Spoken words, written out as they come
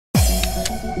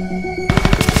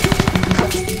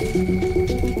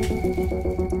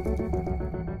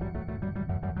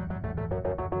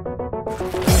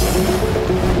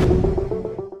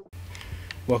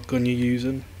What gun you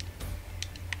using?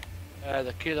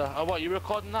 The killer. Oh, what, you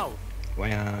recording now? Why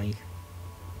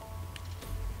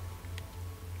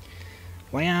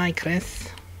aye, Chris?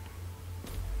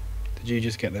 Did you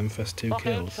just get them first two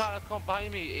kills? Trying to come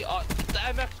behind me. The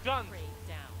MX Grand.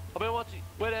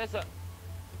 Where is it?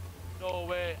 No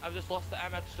way, I've just lost the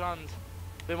MX Grand.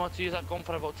 Been wanting to use that gun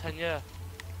for about 10 years.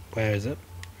 Where is it?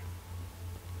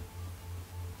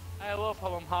 I love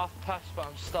how I'm half pissed, but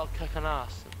I'm still kicking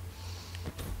ass.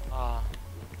 I'm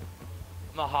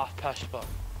not half pissed, but...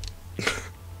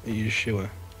 Are you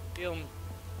sure? Feeling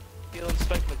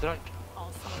spiked my drink.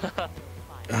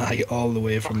 Aye, all the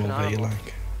way from over here,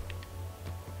 like.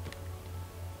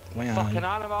 Why aye? Fucking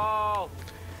animal!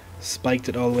 Spiked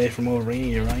it all the way from over here,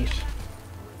 you're right.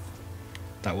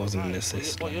 That wasn't an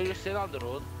assist. What, like. you're just sitting on the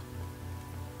road?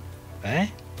 Eh?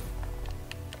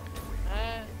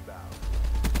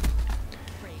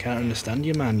 Can't understand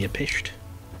you, man, you're pished.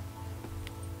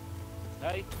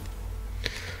 Hey?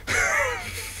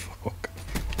 Fuck.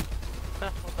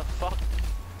 What the fuck?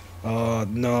 Oh,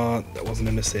 no, that wasn't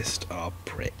an assist. Oh,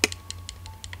 prick.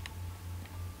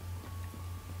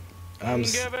 I'm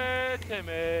Give it to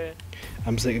me.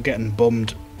 I'm sick of getting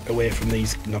bummed away from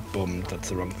these. Not bummed, that's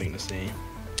the wrong thing to say.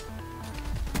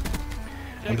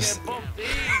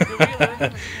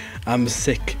 I'm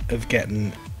sick of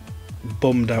getting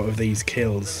bummed out of these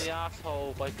kills. The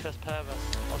asshole by Chris Purvis.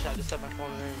 Oh shit, I just said my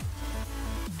phone name.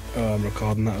 Oh, I'm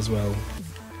recording that as well.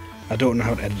 I don't know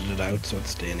how to edit it out, so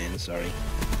it's staying in, sorry.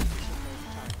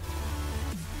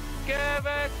 Give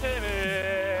it to me.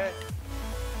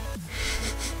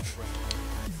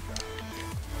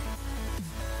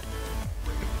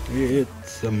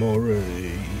 It's amore.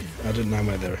 I don't know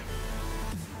whether.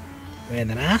 Where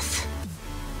the ass?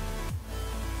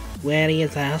 Where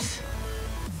is ass?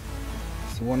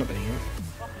 It's the one up here.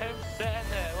 Fuck him sitting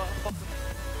there. What a fucking...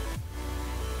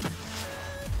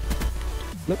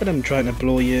 Look at him trying to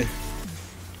blow you.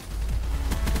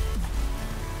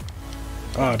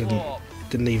 Oh, I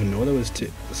didn't even know there was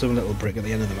some little brick at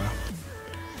the end of the map.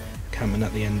 Camping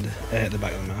at the end, at the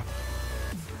back of the map.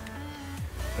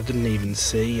 I didn't even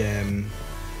see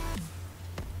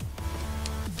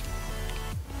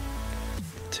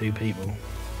two people.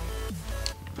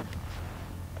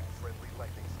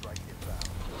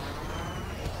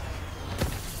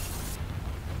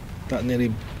 That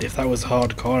nearly, if that was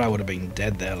hardcore, I would have been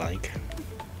dead there, like.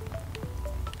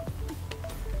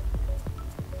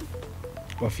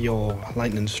 Off your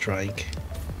lightning strike,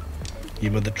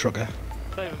 you mother trucker.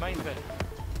 Don't even mind it.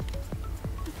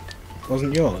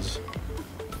 Wasn't yours?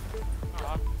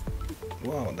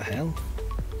 Whoa, what the hell?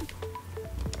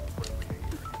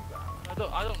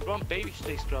 I don't run baby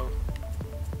streaks, bro.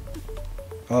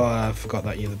 Oh, I forgot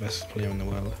that you're the best player in the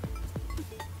world.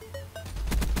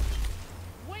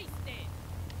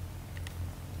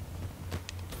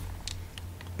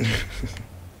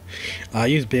 I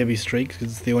use baby streaks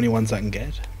because it's the only ones I can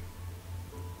get.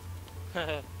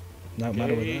 No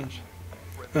matter with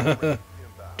that.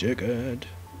 Jiggered.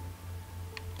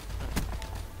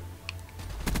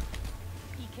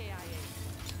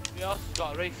 We also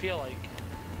got a right feel like.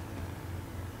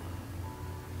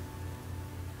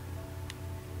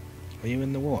 Are you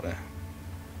in the water?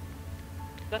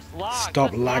 This lag.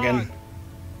 Stop lagging. Lag.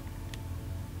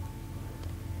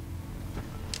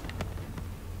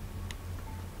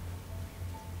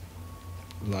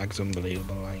 Lag's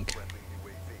unbelievable, like.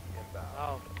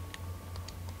 Oh.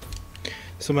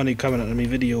 Somebody commented on my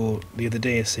video the other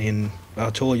day saying,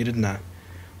 I told you, didn't I?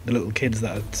 The little kids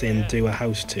that are saying do a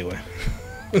house tour.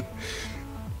 Fucking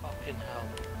hell.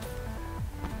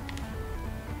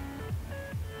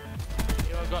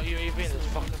 You got UAV in this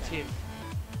fucking team.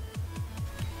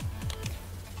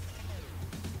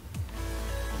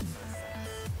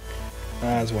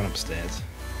 There's one upstairs.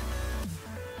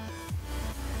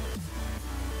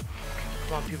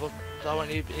 Come on, people. I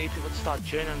need people to start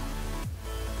joining.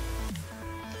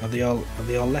 Are they all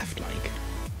left, like?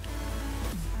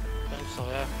 I think so,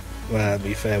 yeah. Well, to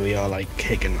be fair, we are like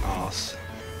kicking arse.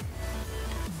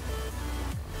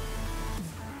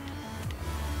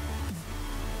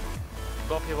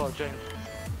 Got people to join.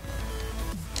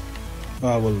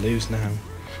 Oh, we'll lose now.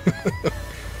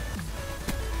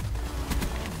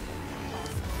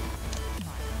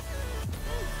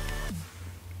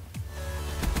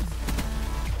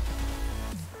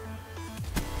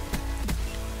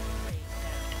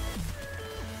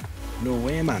 No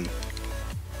way, man.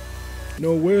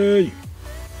 No way.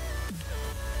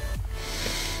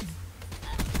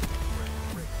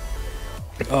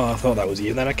 Oh, I thought that was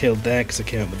you. Then I killed there because I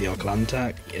came up with your clan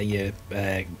tag, your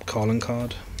calling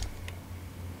card.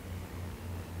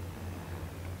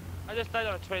 I just died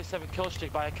on a 27 kill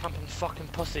streak by a camping fucking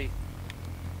pussy.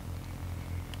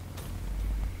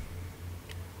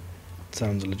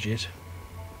 Sounds legit.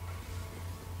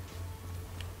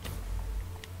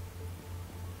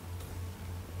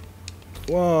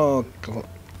 Whoa,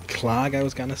 Clag, I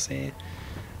was gonna say.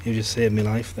 You just saved my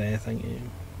life there, thank you.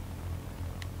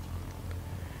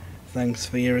 Thanks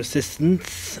for your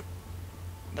assistance.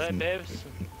 Hey, babes.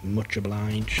 Much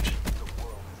obliged.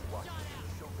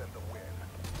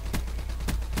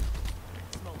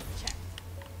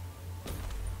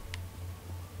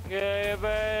 Give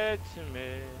it to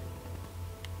me.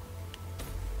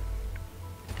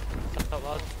 That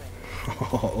was.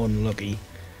 Oh, unlucky.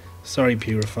 Sorry,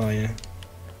 Purifier.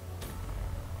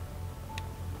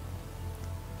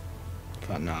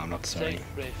 But no, I'm not sorry.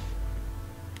 Roof.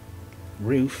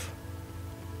 Roof?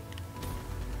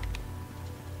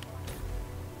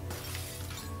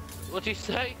 What'd you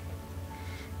say?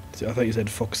 I thought you said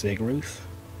fuck's sake, Ruth.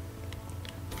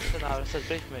 No, I said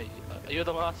beef, mate. You're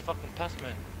the one that's fucking pissed me.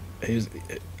 Who's?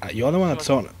 You're the one that's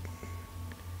talking.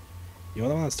 You're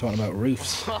the one that's talking about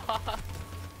roofs. I'm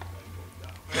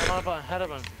not about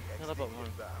heroin. Not about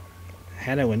one.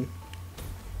 Heroin.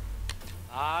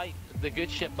 Aye, the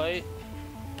good shit, boy.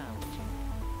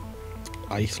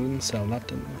 Iceland sell that,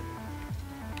 didn't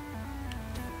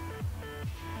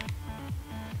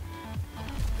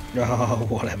they? Oh,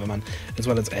 whatever, man. As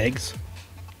well as eggs.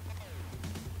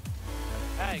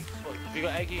 Eggs? What? Have you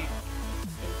got eggy?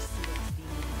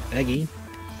 Eggy?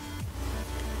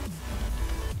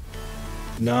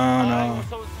 No, no.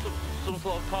 Some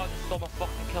sort of card just stole my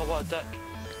fucking kill. What a dick.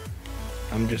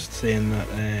 I'm just saying that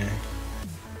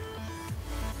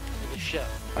Shit.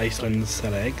 Iceland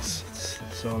sell eggs.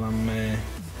 That's all I'm. That's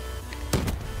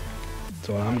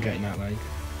all I'm getting at, like.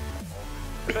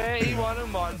 31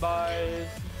 and 1, boys.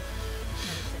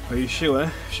 Are you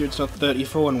sure? Sure it's not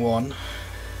 34 and 1.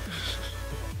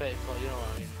 34, you know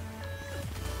what I mean.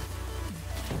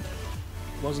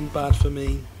 Wasn't bad for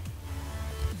me.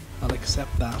 I'll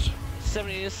accept that.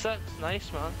 70 and 6,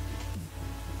 nice man.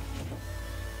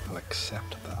 I'll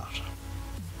accept that.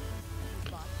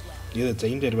 The other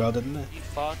team did well, didn't they? You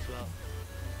fought well.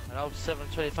 And I was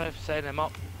 725, sign him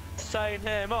up. Sign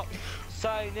him up!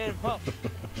 Sign him up!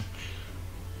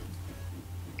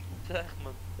 Man,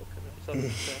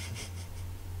 fucking